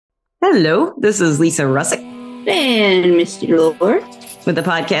Hello, this is Lisa Russick. And Mr. Lord. With the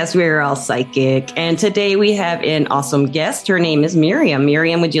podcast, We're All Psychic. And today we have an awesome guest. Her name is Miriam.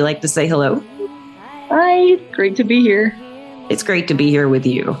 Miriam, would you like to say hello? Hi, great to be here. It's great to be here with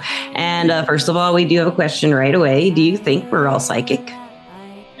you. And first of all, we do have a question right away. Do you think we're all psychic?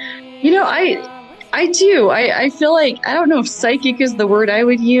 You know, I do. I feel like, I don't know if psychic is the word I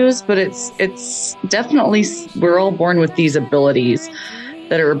would use, but it's definitely, we're all born with these abilities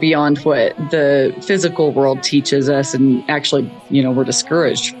that are beyond what the physical world teaches us, and actually, you know, we're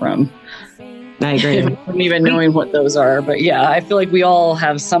discouraged from. I agree. From even knowing what those are. But yeah, I feel like we all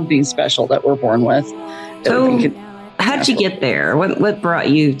have something special that we're born with. So how'd you get there? What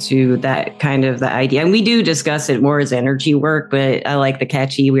brought you to that kind of the idea? And we do discuss it more as energy work, but I like the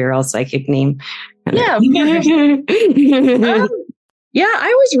catchy We're All Psychic name. Yeah. Yeah,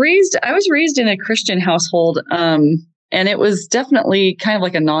 I was raised in a Christian household. And it was definitely kind of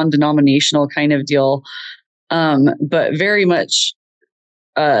like a non-denominational kind of deal, but very much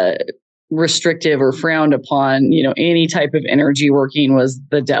restrictive or frowned upon. You know, any type of energy working was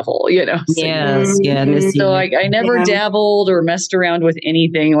the devil, you know. So, So I never dabbled or messed around with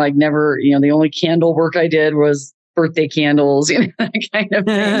anything, like never, you know, the only candle work I did was birthday candles, you know, that kind of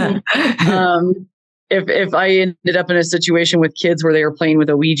thing. If I ended up in a situation with kids where they were playing with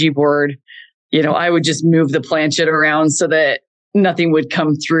a Ouija board, you know, I would just move the planchette around so that nothing would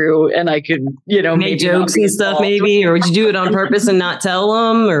come through, and I could, you know, make jokes and stuff, maybe. Or would you do it on purpose and not tell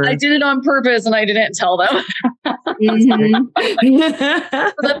them? Or I did it on purpose and I didn't tell them so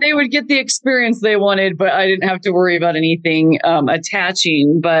that they would get the experience they wanted, but I didn't have to worry about anything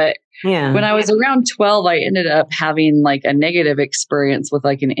attaching. But yeah, when I was around 12, I ended up having like a negative experience with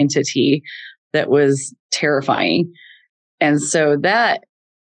like an entity that was terrifying, and so that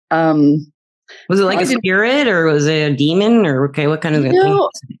was it like a spirit, or was it a demon, or what kind of thing?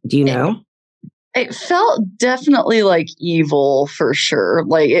 Do you know? It felt definitely like evil for sure.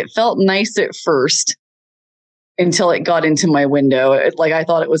 Like it felt nice at first until it got into my window. Like I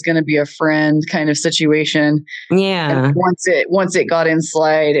thought it was going to be a friend kind of situation. Yeah. And once it got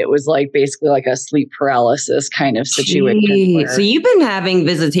inside, it was like basically like a sleep paralysis kind of situation. So you've been having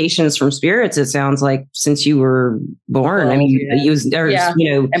visitations from spirits, it sounds like, since you were born. I mean,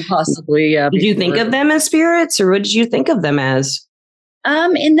 you know, and possibly, Did you think of them as spirits, or what did you think of them as?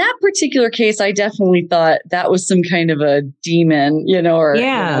 In that particular case, I definitely thought that was some kind of a demon, you know, or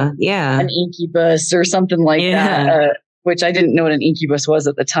an incubus or something like that, which I didn't know what an incubus was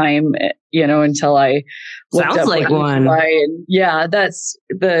at the time, you know, until I looked up like one. And yeah, that's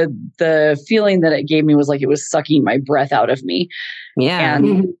the feeling that it gave me was like it was sucking my breath out of me. Yeah.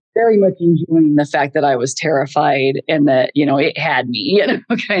 And very much enjoying the fact that I was terrified and that, you know, it had me, you know,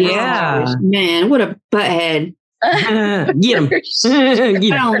 kind of situation. Man, what a butthead. Get him. I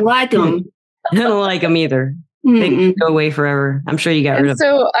don't like them. I don't like them either. They can go away forever. I'm sure you got rid of them.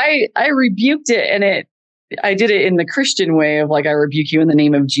 So I rebuked it, and I did it in the Christian way of like, I rebuke you in the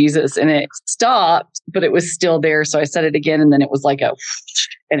name of Jesus, and it stopped, but it was still there. So I said it again, and then it was like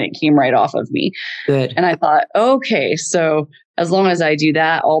and it came right off of me. Good. And I thought, okay, so as long as I do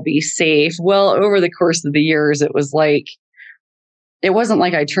that, I'll be safe. Well, over the course of the years, it wasn't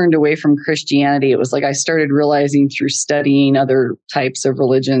like I turned away from Christianity. It was like I started realizing through studying other types of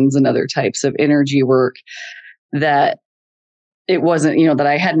religions and other types of energy work that it wasn't, you know, that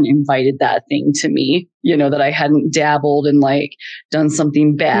I hadn't invited that thing to me, you know, that I hadn't dabbled and like done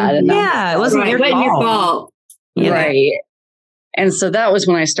something bad. And it wasn't your fault. Right. And so that was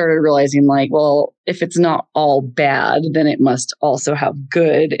when I started realizing like, well, if it's not all bad, then it must also have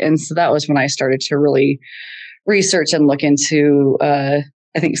good. And so that was when I started to really research and look into, I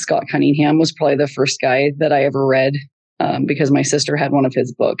think Scott Cunningham was probably the first guy that I ever read, because my sister had one of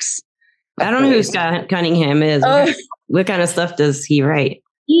his books. I don't know who Scott Cunningham is. What kind of stuff does he write?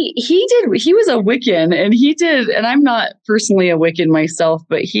 He was a Wiccan, and he did, and I'm not personally a Wiccan myself,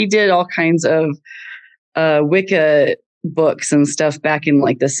 but he did all kinds of Wicca books and stuff back in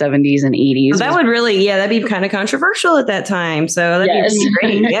like the 70s and 80s. Well, that would really, that'd be kind of controversial at that time. So that'd be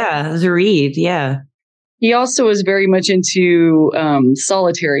really great. Yeah, to read. Yeah. He also was very much into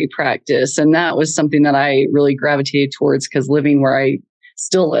solitary practice. And that was something that I really gravitated towards, because living where I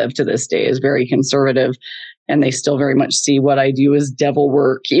still live to this day is very conservative. And they still very much see what I do as devil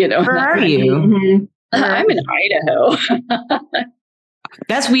work. You know, where are you? I'm in Idaho.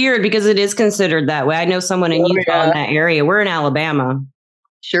 That's weird, because it is considered that way. I know someone in Utah in that area. We're in Alabama.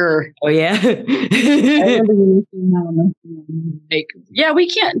 Sure. Oh, yeah. Like, yeah, we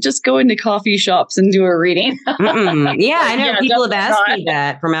can't just go into coffee shops and do a reading. Yeah, I know. People have asked me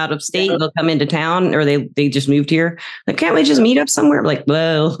that from out of state. They'll come into town or they just moved here. Like, can't we just meet up somewhere? I'm like,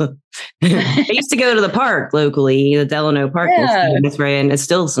 well, I used to go to the park locally, the Delano Park. Yeah. That's right. And it's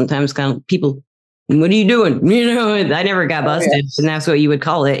still sometimes kind of people, what are you doing? You know, I never got busted. Yes. And that's what you would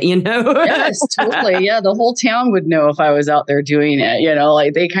call it, you know? Yes, totally. Yeah. The whole town would know if I was out there doing it, you know,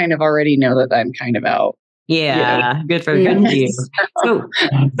 like they kind of already know that I'm kind of out. Yeah, good for you. So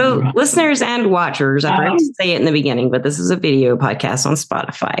listeners and watchers, I forgot to say it in the beginning, but this is a video podcast on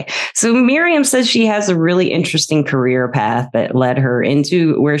Spotify. So Miriam says she has a really interesting career path that led her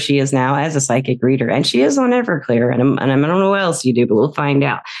into where she is now as a psychic reader, and she is on Everclear. And I don't know what else you do, but we'll find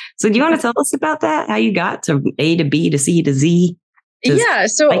out. So do you want to tell us about that? How you got to A to B to C to Z? Yeah.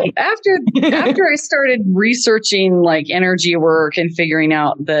 So after I started researching like energy work and figuring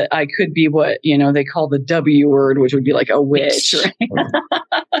out that I could be what, you know, they call the W word, which would be like a witch. Right?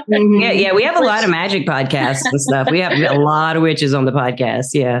 Yeah. We have a lot of magic podcasts and stuff. We have a lot of witches on the podcast.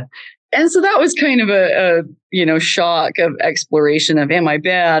 Yeah. And so that was kind of a you know, shock of exploration of, am I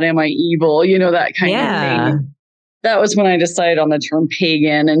bad? Am I evil? You know, that kind of thing. That was when I decided on the term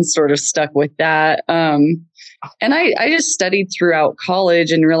pagan and sort of stuck with that. And I just studied throughout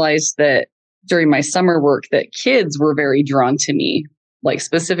college and realized that during my summer work that kids were very drawn to me, like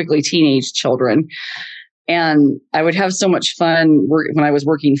specifically teenage children. And I would have so much fun when I was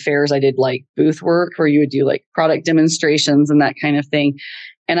working fairs. I did like booth work where you would do like product demonstrations and that kind of thing.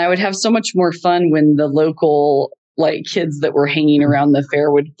 And I would have so much more fun when the local like kids that were hanging around the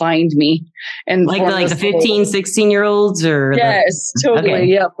fair would find me and like the 15, 16-year-olds or totally. Okay.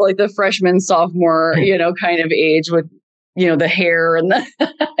 Yeah. Like the freshman, sophomore, you know, kind of age with, you know, the hair and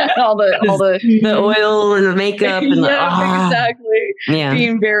all the oil and the makeup and exactly. Yeah.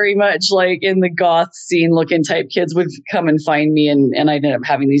 Being very much like in the goth scene looking type kids would come and find me and I ended up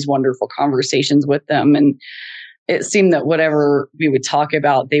having these wonderful conversations with them. And it seemed that whatever we would talk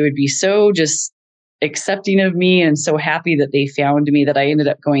about, they would be so just accepting of me and so happy that they found me that I ended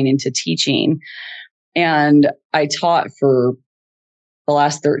up going into teaching. And I taught for the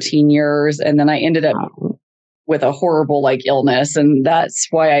last 13 years. And then I ended up with a horrible like illness. And that's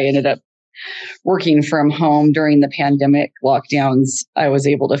why I ended up working from home during the pandemic lockdowns. I was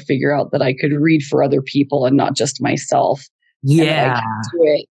able to figure out that I could read for other people and not just myself. Yeah. I could do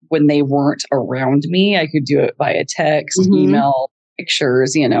it when they weren't around me. I could do it via text, email,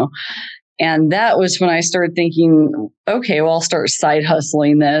 pictures, you know. And that was when I started thinking, okay, well, I'll start side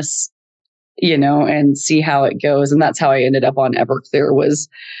hustling this, you know, and see how it goes. And that's how I ended up on Everclear, was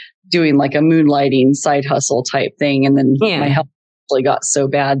doing like a moonlighting side hustle type thing. And then my health actually got so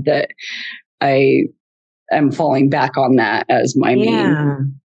bad that I am falling back on that as my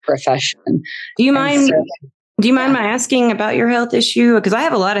main profession. Do you mind? Do you mind my asking about your health issue? Because I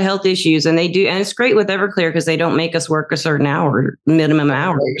have a lot of health issues and it's great with Everclear because they don't make us work a certain minimum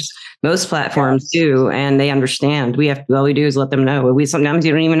hours. Most platforms do, and they understand. All we do is let them know. Sometimes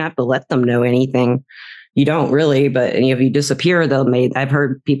you don't even have to let them know anything. You don't really, but if you disappear, I've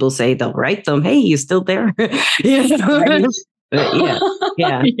heard people say they'll write them, hey, you still there? Yeah.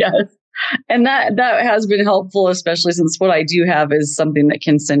 Yes. And that has been helpful, especially since what I do have is something that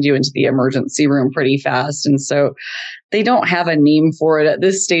can send you into the emergency room pretty fast. And so they don't have a name for it at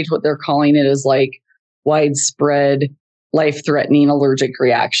this stage. What they're calling it is like widespread life-threatening allergic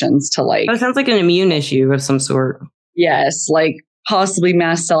reactions to like. Oh, it sounds like an immune issue of some sort. Yes, like possibly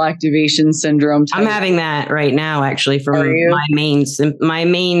mast cell activation syndrome. I'm having that right now, actually. From my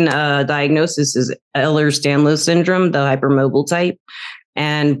main diagnosis is Ehlers-Danlos syndrome, the hypermobile type.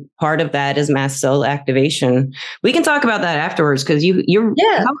 And part of that is mast cell activation. We can talk about that afterwards because you're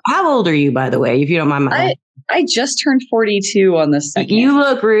how old are you, by the way, if you don't mind my I just turned 42 on the 2nd. You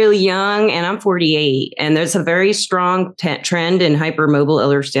look really young, and I'm 48. And there's a very strong trend in hypermobile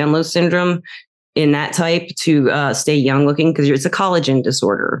Ehlers-Danlos syndrome in that type to stay young looking because it's a collagen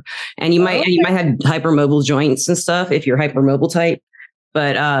disorder. And you might have hypermobile joints and stuff if you're hypermobile type.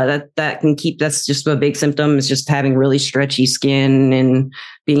 But that's just a big symptom. It's just having really stretchy skin and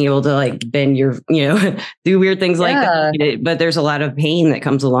being able to like bend your, do weird things like that. But there's a lot of pain that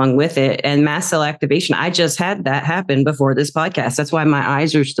comes along with it. And mast cell activation, I just had that happen before this podcast. That's why my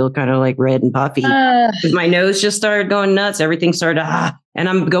eyes are still kind of like red and puffy. My nose just started going nuts. Everything started and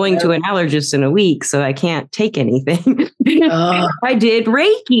I'm going to an allergist in a week, so I can't take anything. I did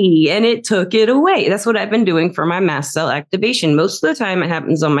Reiki and it took it away. That's what I've been doing for my mast cell activation. Most of the time it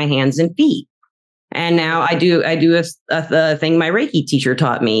happens on my hands and feet. And now I do a thing my Reiki teacher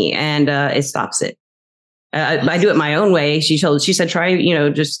taught me, and it stops it. I do it my own way. She said, try,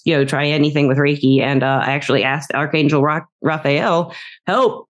 try anything with Reiki. And I actually asked Archangel Raphael,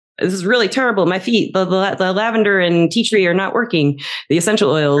 help. This is really terrible. My feet, the lavender and tea tree are not working, the essential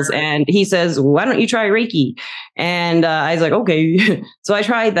oils. And he says, why don't you try Reiki? And I was like, okay. So I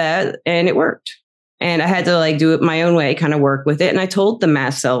tried that and it worked. And I had to like do it my own way, kind of work with it. And I told the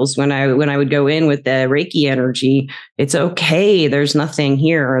mast cells when I would go in with the Reiki energy, it's okay. There's nothing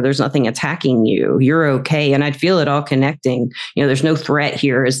here. Or there's nothing attacking you. You're okay. And I'd feel it all connecting. There's no threat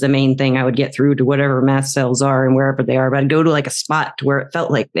here is the main thing I would get through to whatever mast cells are and wherever they are. But I'd go to like a spot to where it felt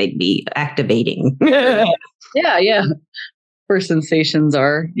like they'd be activating. Yeah. Where sensations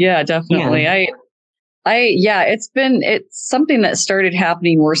are. Yeah, definitely. Yeah. It's something that started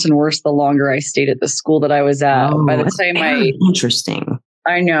happening worse and worse the longer I stayed at the school that I was at. By the time interesting.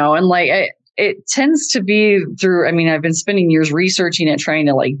 I know. And like, it tends to be through, I've been spending years researching it, trying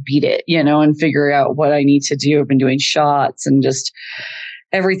to like beat it, and figure out what I need to do. I've been doing shots and just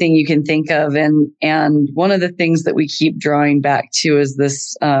everything you can think of. And one of the things that we keep drawing back to is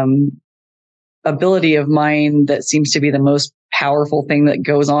this, ability of mine that seems to be the most powerful thing that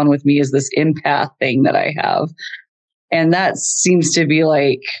goes on with me is this empath thing that I have. And that seems to be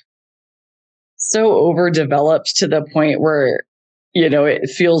like so overdeveloped to the point where, it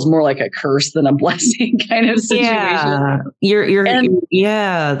feels more like a curse than a blessing kind of situation.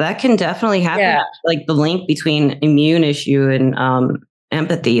 Yeah. That can definitely happen. Yeah. Like the link between immune issue and,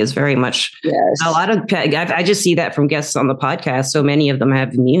 empathy is very much a lot of, I just see that from guests on the podcast. So many of them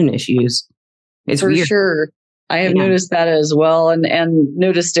have immune issues. It's for weird. Sure. I have noticed that as well, and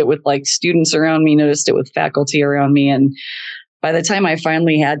noticed it with like students around me, noticed it with faculty around me. And by the time I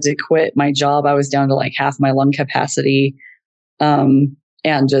finally had to quit my job, I was down to like half my lung capacity. And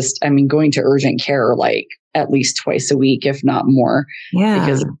just, going to urgent care like at least twice a week, if not more. Yeah.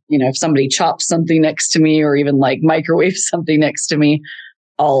 Because, if somebody chops something next to me or even like microwaves something next to me,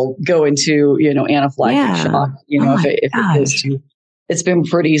 I'll go into, anaphylactic shock, if it goes to. It's been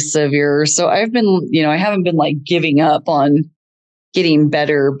pretty severe. So I've been, I haven't been like giving up on getting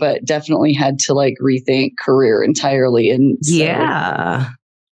better, but definitely had to like rethink career entirely. And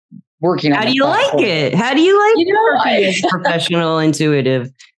working on How do you like it? How do you like it? Professional, intuitive.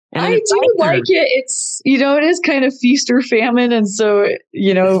 I do like it. It's, it is kind of feast or famine. And so,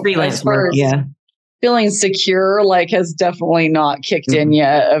 freelance as far work, as feeling secure, like has definitely not kicked in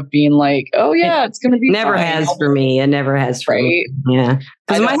yet of being like, oh yeah, it's going to be never fine. has for me. It never has for me. Yeah.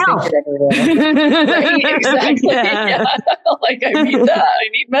 Because my health. Right, exactly. Yeah. Like I need that. I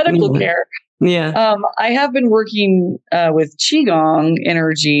need medical care. Yeah. I have been working with Qigong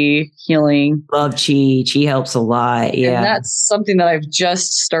energy healing. Love Qi. Qi helps a lot. Yeah. And that's something that I've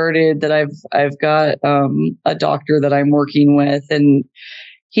just started, that I've got a doctor that I'm working with, and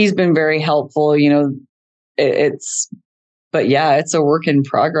he's been very helpful. It's a work in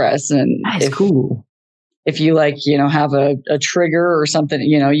progress. And that's cool. If you like, have a trigger or something,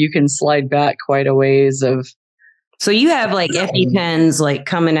 you can slide back quite a ways of. So you have like EpiPens like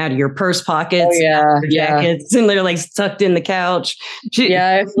coming out of your purse pockets, jackets, and they're like tucked in the couch. If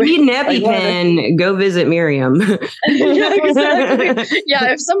you need an EpiPen, go visit Miriam. Yeah, exactly.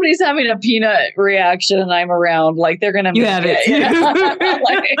 Yeah, if somebody's having a peanut reaction and I'm around, like they're gonna. You have it.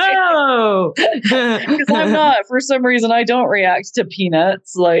 Because I'm not. For some reason, I don't react to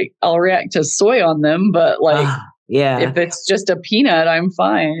peanuts. Like I'll react to soy on them, but like. If it's just a peanut, I'm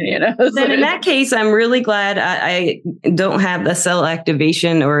fine, Then in that case, I'm really glad I don't have the cell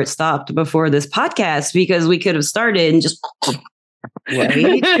activation or it stopped before this podcast, because we could have started and just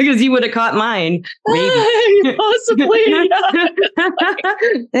right, because you would have caught mine. Maybe. Possibly.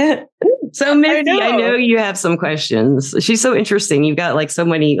 So Missy, I know you have some questions. She's so interesting. You've got like so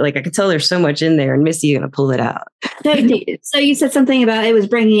many, like I could tell there's so much in there, and Missy, you're gonna pull it out. So you said something about it was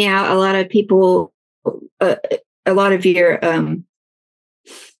bringing out a lot of people. A lot of your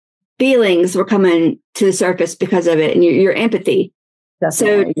feelings were coming to the surface because of it, and your empathy.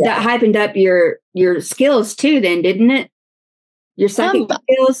 Definitely, so that hypened up your skills too, then, didn't it? Your psychic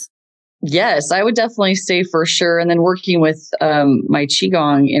skills. Yes, I would definitely say for sure. And then working with my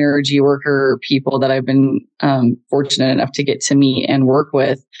Qigong energy worker people that I've been fortunate enough to get to meet and work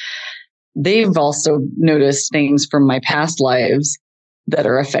with, they've also noticed things from my past lives that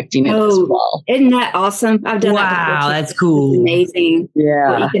are affecting it as well. Isn't that awesome? I've done that before. Wow, that's cool. It's amazing.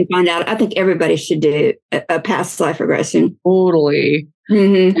 Yeah. What you can find out. I think everybody should do a past life regression. Totally.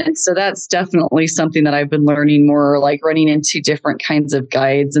 Mm-hmm. And so that's definitely something that I've been learning more, like running into different kinds of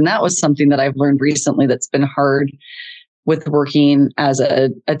guides. And that was something that I've learned recently that's been hard with working as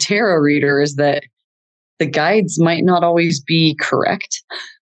a tarot reader, is that the guides might not always be correct.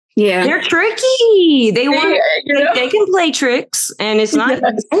 Yeah. They're tricky. They can play tricks, and it's not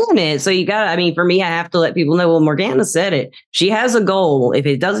saying it. So you got, I mean, for me, I have to let people know, well, Morgana said it. She has a goal. If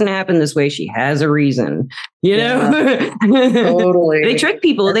it doesn't happen this way, she has a reason, you know? Totally. They trick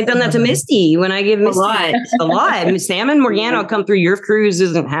people. They've done that to Misty when I give Misty a lot. Sam and Morgana will come through, your cruise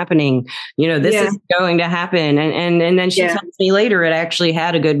isn't happening. You know, this is going to happen. And then she tells me later it actually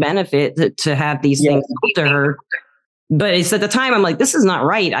had a good benefit to have these things to her. But it's at the time, I'm like, this is not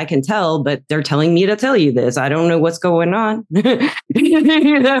right. I can tell, but they're telling me to tell you this. I don't know what's going on.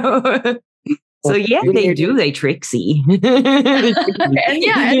 You know? So yeah, they do. They tricksy. And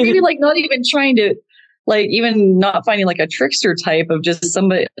maybe like not even trying to, like, even not finding like a trickster type of just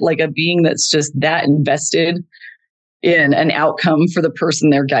somebody, like a being that's just that invested in an outcome for the person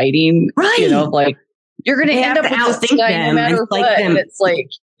they're guiding. Right. You know, like you're going to end up with this guy no matter what. And it's like,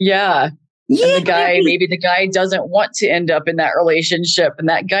 and maybe the guy doesn't want to end up in that relationship, and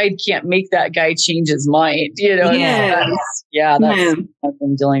that guide can't make that guy change his mind. You know, that's what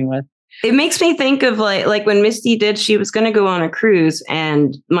I'm dealing with. It makes me think of like when Misty did, she was going to go on a cruise,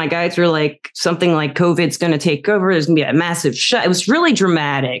 and my guides were like, something like COVID's going to take over. There's going to be a massive shut. It was really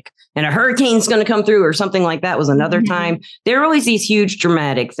dramatic, and a hurricane's going to come through or something like that was another time. There are always these huge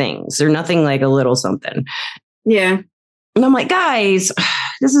dramatic things. They're nothing like a little something. Yeah. And I'm like, guys,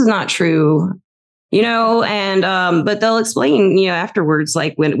 this is not true, you know, and but they'll explain, you know, afterwards,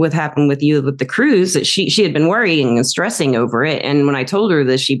 like what happened with you with the cruise, that she had been worrying and stressing over it. And when I told her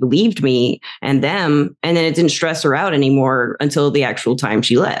this, she believed me and them. And then it didn't stress her out anymore until the actual time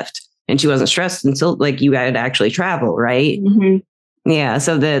she left. And she wasn't stressed until like you had to actually travel. Right. Mm-hmm. Yeah.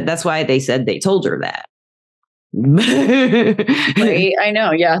 So that's why they said they told her that. Right, I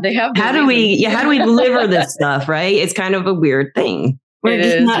know. Yeah, they have. How do we deliver this stuff? Right, it's kind of a weird thing. We're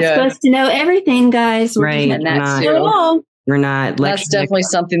just not supposed to know everything, guys. Right, we're not. That's definitely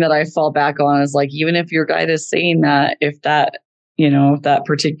something that I fall back on. Is like, even if your guide is saying that, if that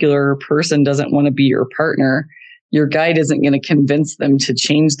particular person doesn't want to be your partner, your guide isn't going to convince them to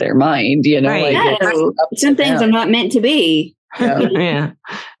change their mind. You know, right. Some things are not meant to be. Yeah.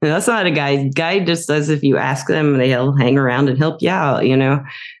 That's not a guide. Guide just says if you ask them, they'll hang around and help you out, you know.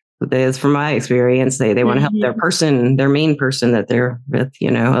 But that's from my experience. They want to help their main person that they're with, you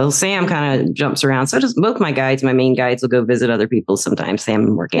know. Well, Sam kind of jumps around. So does both my guides. My main guides will go visit other people sometimes, Sam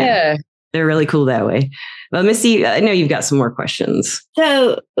and Morgana. Yeah. They're really cool that way. Well, Missy, I know you've got some more questions.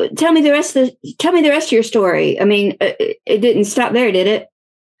 So tell me the rest of your story. I mean, it didn't stop there, did it?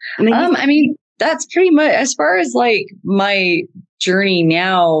 I mean, that's pretty much as far as like my journey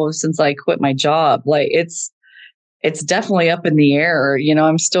now since I quit my job. Like it's definitely up in the air. You know,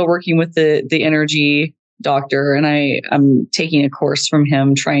 I'm still working with the energy doctor, and I'm taking a course from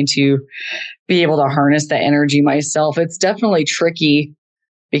him, trying to be able to harness that energy myself. It's definitely tricky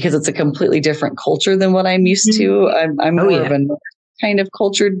because it's a completely different culture than what I'm used to. I'm more of a kind of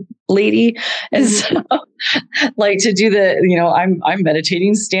cultured lady. And so like to do I'm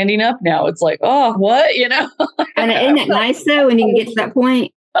meditating standing up now. It's like, oh, what, you know? And isn't it nice though when you can get to that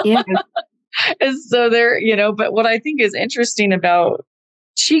point? Yeah. And so there, you know, but what I think is interesting about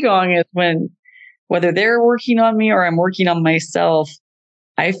Qigong is whether they're working on me or I'm working on myself,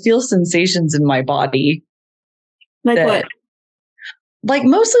 I feel sensations in my body. Like what? Like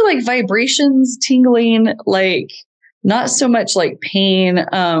mostly like vibrations, tingling, like not so much like pain.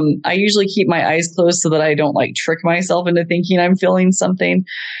 I usually keep my eyes closed so that I don't like trick myself into thinking I'm feeling something.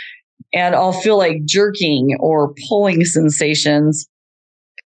 And I'll feel like jerking or pulling sensations.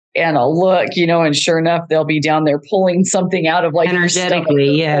 And I'll look, you know, and sure enough, they'll be down there pulling something out of like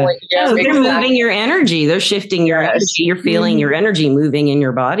energetically. Yeah. They're moving your energy. They're shifting your energy. You're feeling your energy moving in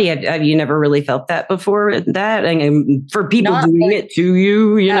your body. Have you never really felt that before? That and for people doing it to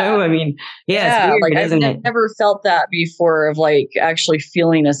you, you know, I mean, it's weird, like I've never felt that before of like actually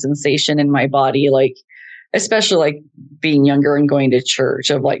feeling a sensation in my body, like especially like being younger and going to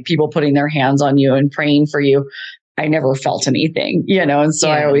church of like people putting their hands on you and praying for you. I never felt anything, you know, and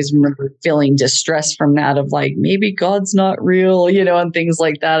so I always remember feeling distress from that of like, maybe God's not real, you know, and things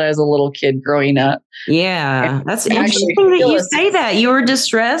like that as a little kid growing up. Yeah, and that's interesting that you say that. You were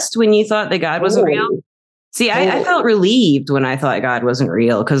distressed when you thought that God wasn't real. See, I felt relieved when I thought God wasn't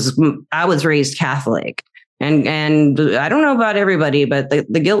real because I was raised Catholic. And I don't know about everybody, but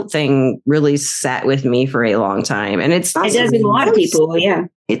the guilt thing really sat with me for a long time. And it's not. It does with a lot of people, yeah.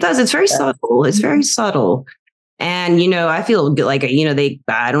 It does. It's very subtle. It's very subtle. And, you know, I feel like, you know,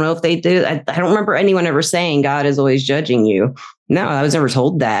 I don't know if they do. I don't remember anyone ever saying God is always judging you. No, I was never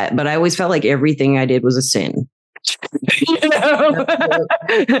told that. But I always felt like everything I did was a sin.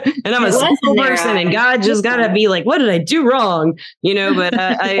 And I'm a sinful person, and God just got to be like, what did I do wrong? But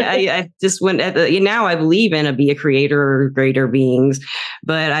I just went now I believe in be a creator or greater beings,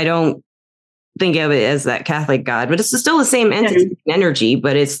 but I don't think of it as that Catholic God, but it's still the same entity energy,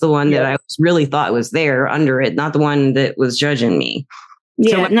 but it's the one that I really thought was there under it, not the one that was judging me.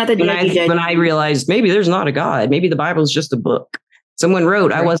 Yeah, so when I realized maybe there's not a God, maybe the Bible is just a book someone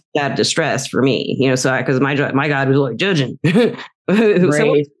wrote, I wasn't that distressed for me, so because my God was like judging. So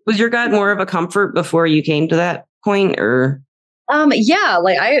was your God more of a comfort before you came to that point, or? Yeah,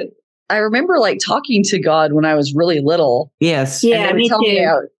 like I remember like talking to God when I was really little. Yes. Yeah, me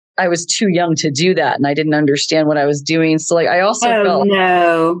too. I was too young to do that, and I didn't understand what I was doing. So like I also felt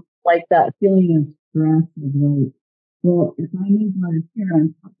like that feeling of stress of like, well, if I need God is here,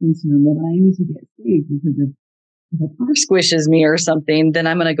 I'm talking to him, then I need to get saved, because if the car squishes me or something, then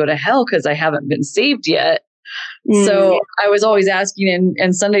I'm going to go to hell because I haven't been saved yet. So I was always asking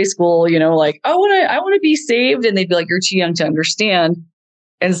in Sunday school, like, I want to be saved. And they'd be like, you're too young to understand.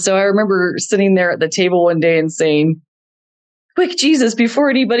 And so I remember sitting there at the table one day and saying, quick, Jesus, before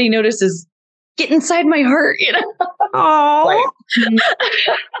anybody notices, get inside my heart, Oh,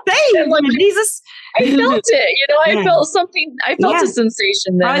 save like, Jesus. I felt it, I felt something. I felt a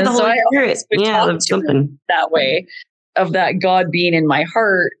sensation then. And so I always would talk to him that way, of that God being in my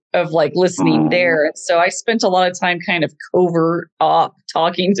heart, of like listening there. And so I spent a lot of time kind of covert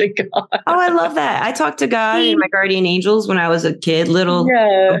talking to God. Oh, I love that. I talked to God and my guardian angels when I was a kid, little.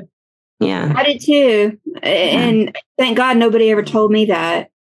 Yeah. I did too. And thank God nobody ever told me that.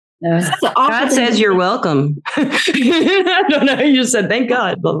 God says you're welcome. I don't know. You just said, thank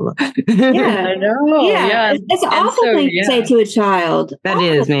God. Blah, blah, blah. Yeah, I know. Yeah. It's an awful thing to say to a child. That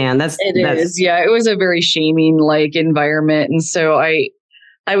is, man. It is. Yeah. It was a very shaming environment. And so I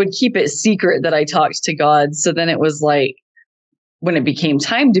would keep it secret that I talked to God. So then it was like, when it became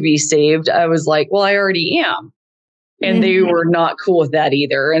time to be saved, I was like, well, I already am. And they were not cool with that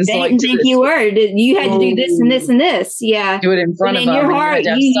either. And they didn't think you were. You had to do this and this and this. Yeah. Do it in front of them. Your heart,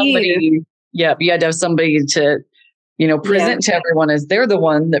 you had to have somebody to, present to everyone as they're the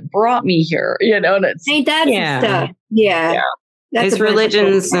one that brought me here. And it's ain't that stuff. Yeah. It's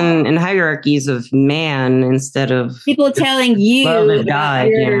religions and hierarchies of man instead of people telling you God.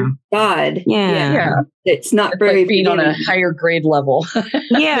 God. Yeah. It's not very being on a higher grade level.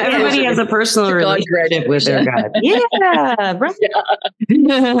 Everybody has a personal relationship with their God. Yeah, right.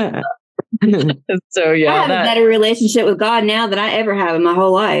 So I have a better relationship with God now than I ever have in my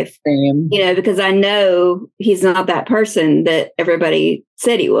whole life. Same. Because I know he's not that person that everybody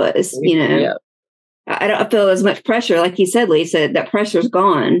said he was. Yeah. I don't feel as much pressure, like you said, Lisa. That pressure's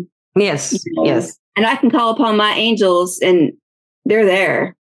gone. Yes, yes. And I can call upon my angels, and they're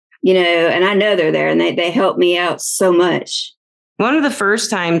there. And I know they're there, and they help me out so much. One of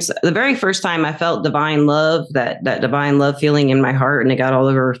the very first time I felt divine love, that divine love feeling in my heart, and it got all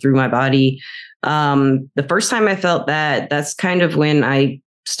over through my body. The first time I felt that's kind of when I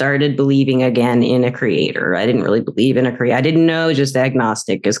started believing again in a creator. I didn't really believe in a creator. I didn't know, just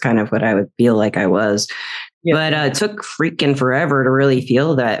agnostic is kind of what I would feel like I was. Yeah. But it took freaking forever to really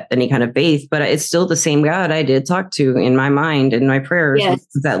feel that any kind of faith. But it's still the same God I did talk to in my mind, in my prayers. Yes.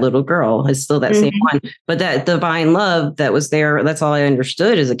 That little girl is still that same one. But that divine love that was there, that's all I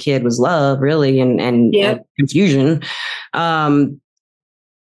understood as a kid was love, really, and confusion. Then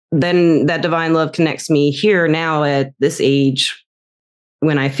that divine love connects me here now at this age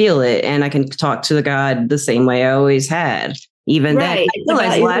when I feel it, and I can talk to the God the same way I always had. Even then, I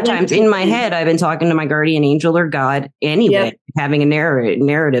realize a lot of times in my head, I've been talking to my guardian angel or God anyway, having a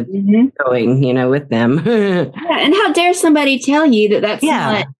narrative going, with them. And how dare somebody tell you that that's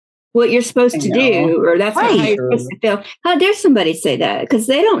not what you're supposed to do, or that's not how you're supposed to feel? How dare somebody say that? Because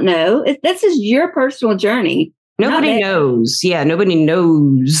they don't know. This is your personal journey. Nobody knows. Yeah, nobody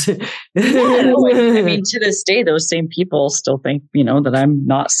knows. I mean, to this day, those same people still think, that I'm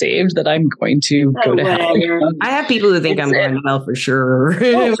not saved, that I'm going to go to hell. I have people who think I'm going to hell for sure.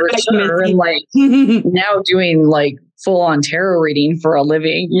 Oh, for sure. And now doing full on tarot reading for a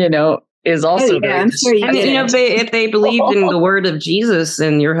living, is also I'm sure you did. If they believed in the word of Jesus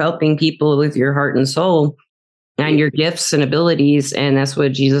and you're helping people with your heart and soul and your gifts and abilities, and that's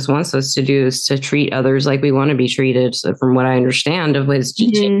what Jesus wants us to do, is to treat others like we want to be treated. So from what I understand of his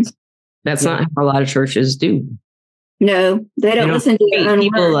teachings, that's not how a lot of churches do. No, they don't listen to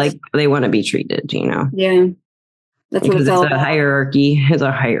people words. Like they want to be treated, Yeah. That's what it's all about. It's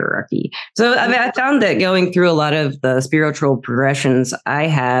a hierarchy. So I found that going through a lot of the spiritual progressions I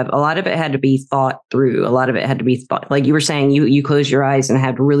have, a lot of it had to be thought through. A lot of it had to be thought, like you were saying, you close your eyes and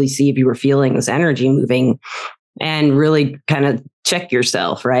had to really see if you were feeling this energy moving. and really kind of check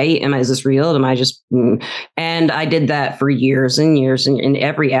yourself, right? Is this real? Am I just, and I did that for years and years and in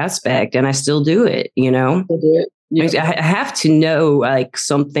every aspect. And I still do it, I have to know like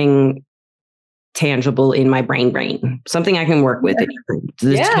something tangible in my brain, something I can work with to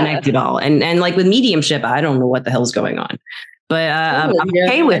connect it all. And like with mediumship, I don't know what the hell's going on, but I'm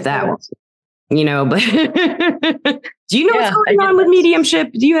okay with that one. But do you know what's going on with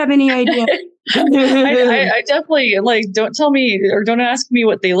mediumship? Do you have any idea? I definitely don't tell me or don't ask me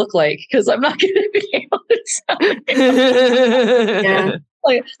what they look like, because I'm not going to be able to tell you.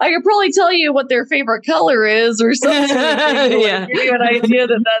 Like, I could probably tell you what their favorite color is or something. Give you an idea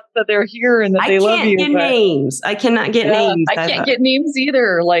that they're here and that they love you. I cannot get names. I can't get names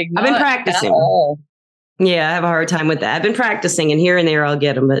either. Like, I've been practicing. Yeah, I have a hard time with that. I've been practicing, and here and there I'll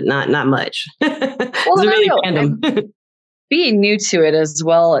get them, but not much. It's really random. Being new to it as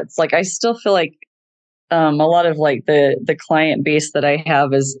well, it's like I still feel like a lot of like the client base that I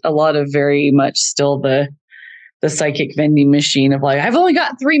have is a lot of very much still the psychic vending machine of like, I've only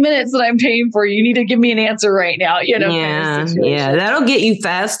got 3 minutes that I'm paying for. You need to give me an answer right now. Yeah, that'll get you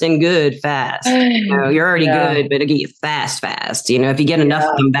fast and good fast. You're already good, but it'll get you fast. If you get enough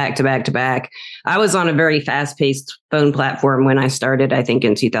of them back to back to back. I was on a very fast paced phone platform when I started, I think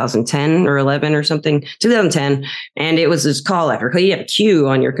in 2010 or 11 or something, 2010. And it was this call after call. You have a queue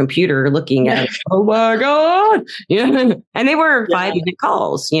on your computer looking at it. Oh my God. And they were 5-minute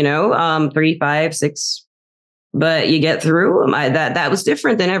calls, 3, 5, 6. But you get through them. That was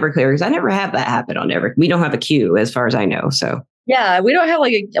different than Everclear, because I never have that happen on Everclear. We don't have a queue as far as I know. So yeah, we don't have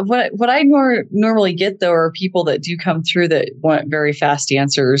like what I normally get though are people that do come through that want very fast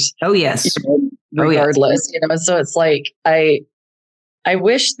answers. Oh yes, regardless. So it's like I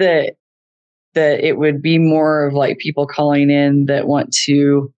wish that it would be more of like people calling in that want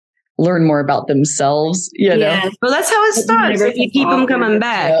to learn more about themselves, Well, that's how it starts. If you keep them coming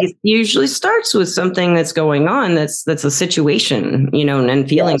back, it usually starts with something that's going on. That's a situation, and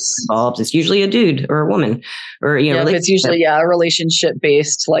feelings involved. It's usually a dude or a woman, or it's usually a relationship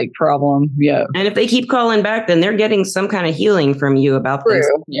based like problem. Yeah, and if they keep calling back, then they're getting some kind of healing from you about this.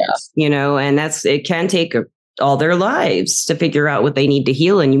 And it can take all their lives to figure out what they need to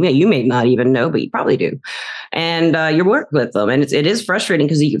heal, and you may not even know, but you probably do. And you work with them, and it is frustrating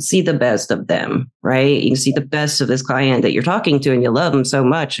because you can see the best of them, right? You can see the best of this client that you're talking to, and you love them so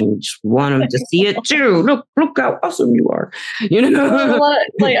much, and you just want them to see it too. Look how awesome you are,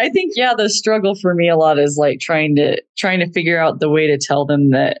 I think the struggle for me a lot is like trying to figure out the way to tell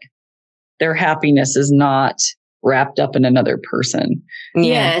them that their happiness is not wrapped up in another person.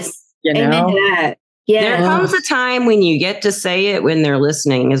 Yes, amen to that. Yeah. There comes a time when you get to say it when they're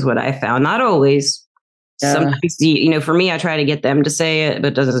listening, is what I found. Not always. Sometimes, for me, I try to get them to say it, but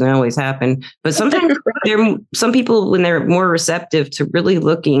it doesn't always happen. But sometimes some people, when they're more receptive to really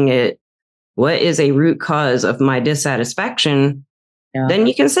looking at what is a root cause of my dissatisfaction, then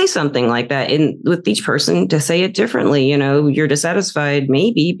you can say something like that. And with each person, to say it differently, you're dissatisfied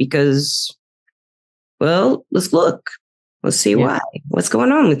maybe because, well, let's look. Let's see why. What's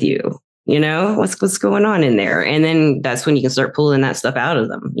going on with you? What's going on in there? And then that's when you can start pulling that stuff out of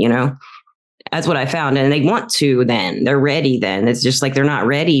them, That's what I found. And they want to, then they're ready. Then it's just like, they're not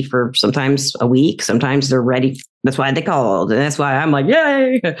ready for sometimes a week. Sometimes they're ready. That's why they called. And that's why I'm like,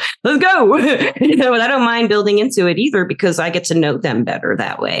 yay, let's go. And I don't mind building into it either, because I get to know them better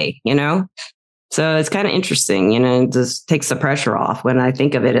that way, So it's kind of interesting, it just takes the pressure off when I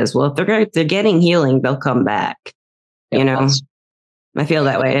think of it as, well, if they're getting healing, they'll come back, I feel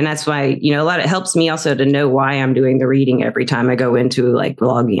that way. And that's why, it helps me also to know why I'm doing the reading every time I go into like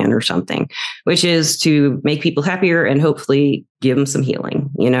login or something, which is to make people happier and hopefully give them some healing,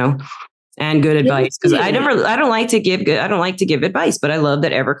 and good advice. Because I don't like to give advice, but I love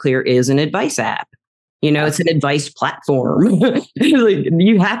that Everclear is an advice app. It's an advice platform.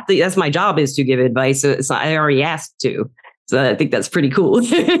 You have to, that's my job, is to give advice. So it's not, I already asked to. So I think that's pretty cool.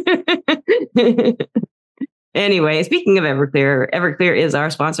 Anyway, speaking of Everclear, Everclear is our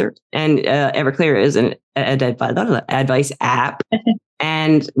sponsor, and Everclear is an advice app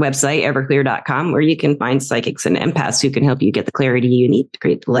and website, everclear.com, where you can find psychics and empaths who can help you get the clarity you need to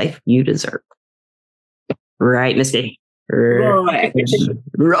create the life you deserve. Right, Misty? Right.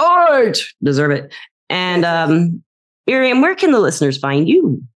 Deserve it. And Miriam, where can the listeners find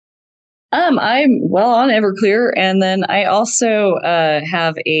you? I'm on Everclear, and then I also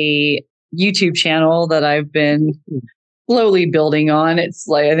have a YouTube channel that I've been slowly building on. It's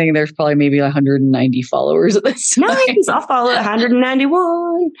like, I think there's probably maybe 190 followers at this time. Nice. I'll follow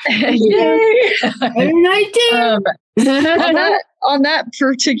 191. Yay. 119. On that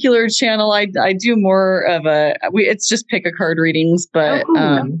particular channel, I do more of it's just pick a card readings, but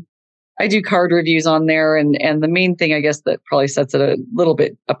I do card reviews on there. And the main thing, I guess, that probably sets it a little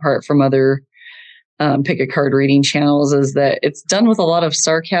bit apart from other pick a card reading channels is that it's done with a lot of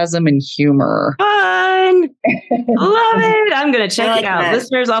sarcasm and humor. Fun. Love it. I'm going to check it out. That.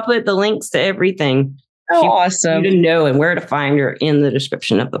 Listeners, I'll put the links to everything. Oh, awesome. You to know and where to find her in the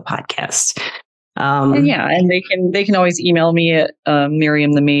description of the podcast. And they can always email me at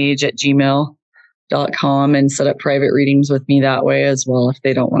miriamthemage@gmail.com and set up private readings with me that way as well. If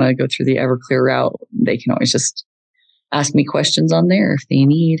they don't want to go through the Everclear route, they can always just ask me questions on there if they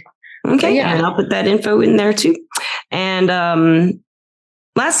need. Okay, and I'll put that info in there too. And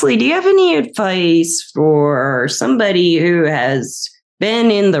lastly, do you have any advice for somebody who has been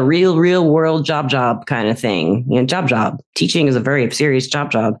in the real world job kind of thing? Job. Teaching is a very serious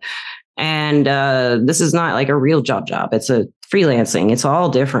job. And this is not like a real job. It's a freelancing. It's all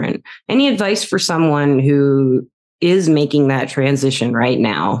different. Any advice for someone who is making that transition right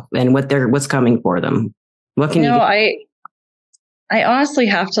now and what's coming for them? What can you do? I honestly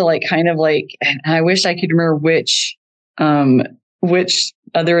have to I wish I could remember which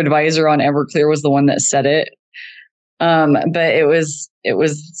other advisor on Everclear was the one that said it. But it was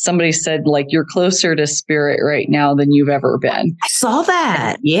somebody said, like, you're closer to spirit right now than you've ever been. I saw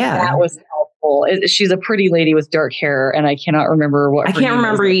that. Yeah. That was helpful. She's a pretty lady with dark hair, and I cannot remember what. I can't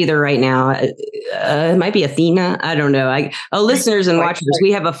remember either right now. It might be Athena. I don't know. Listeners and watchers,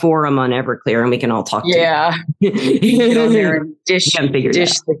 we have a forum on Everclear, and we can all talk. Yeah. You get on there and dish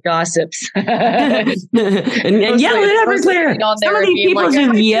the gossips. and yell at Everclear. Some of these people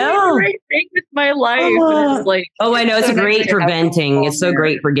just yell. Right thing with my life. And it's like, I know. It's great for venting. It's so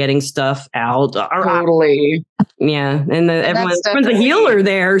great for getting stuff out. Totally. Yeah. And everyone's a healer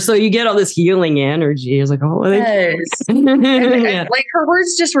there. So you get all this healing energy. I was like, yes. and like her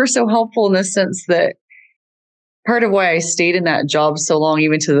words just were so helpful in the sense that part of why I stayed in that job so long,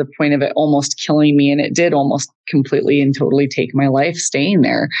 even to the point of it almost killing me, and it did almost completely and totally take my life staying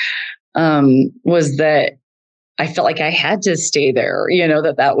there, was that I felt like I had to stay there,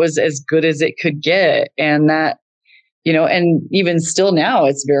 that was as good as it could get. And that, and even still now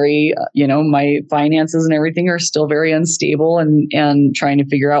it's very, my finances and everything are still very unstable, and trying to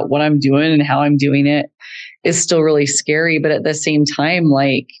figure out what I'm doing and how I'm doing it is still really scary. But at the same time,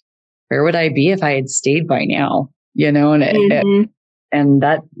 like, where would I be if I had stayed by now, and that,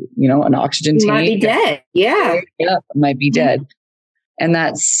 an oxygen tank. Might be dead. Yeah. Yeah. Might be dead. And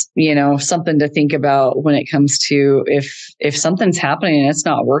that's, something to think about when it comes to if something's happening and it's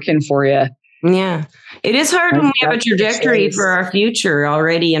not working for you. Yeah, it is hard when we have a trajectory for our future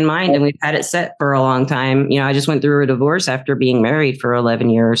already in mind, and we've had it set for a long time. I just went through a divorce after being married for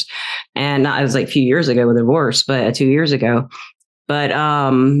 11 years, and I was like a few years ago with a divorce, but 2 years ago. But I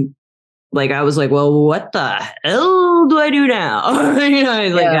was like, well, what the hell do I do now?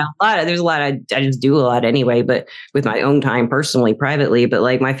 There's a lot. I just do a lot anyway, but with my own time, personally, privately. But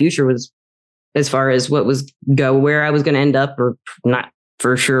like my future was, as far as where I was going to end up, or not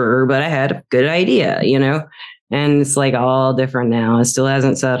for sure, but I had a good idea, and it's like all different now. It still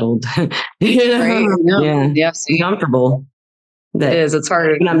hasn't settled. Right? No. Yeah. Yes. Comfortable. It is. It's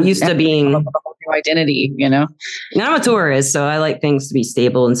hard. And I'm used to being new identity, And I'm a Taurus, so I like things to be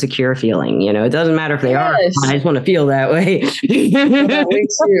stable and secure feeling. It doesn't matter if they are. I just want to feel that way. Me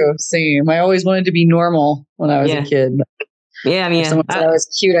too. Same. I always wanted to be normal when I was a kid. Yeah, I mean, if someone said I was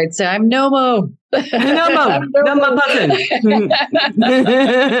cute, I'd say I'm Nomo. Nomo, Nomo Puffin.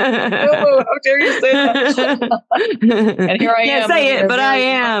 Nomo, how dare you say that? And here I am. Can't say it, but I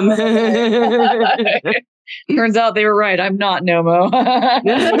am. Turns out they were right. I'm not Nomo.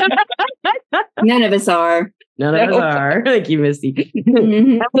 None of us are. None of us are. Thank you, Misty.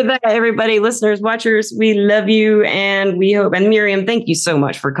 With that, everybody, listeners, watchers, we love you, and we hope. And Miriam, thank you so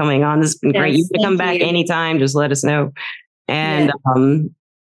much for coming on. This has been great. You can come back anytime. Just let us know. And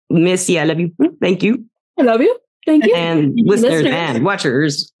Missy, I love you. Thank you. I love you. Thank you. And listeners and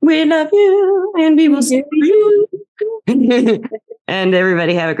watchers, we love you, and we will see you. And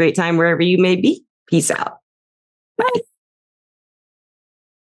everybody have a great time wherever you may be. Peace out. Bye.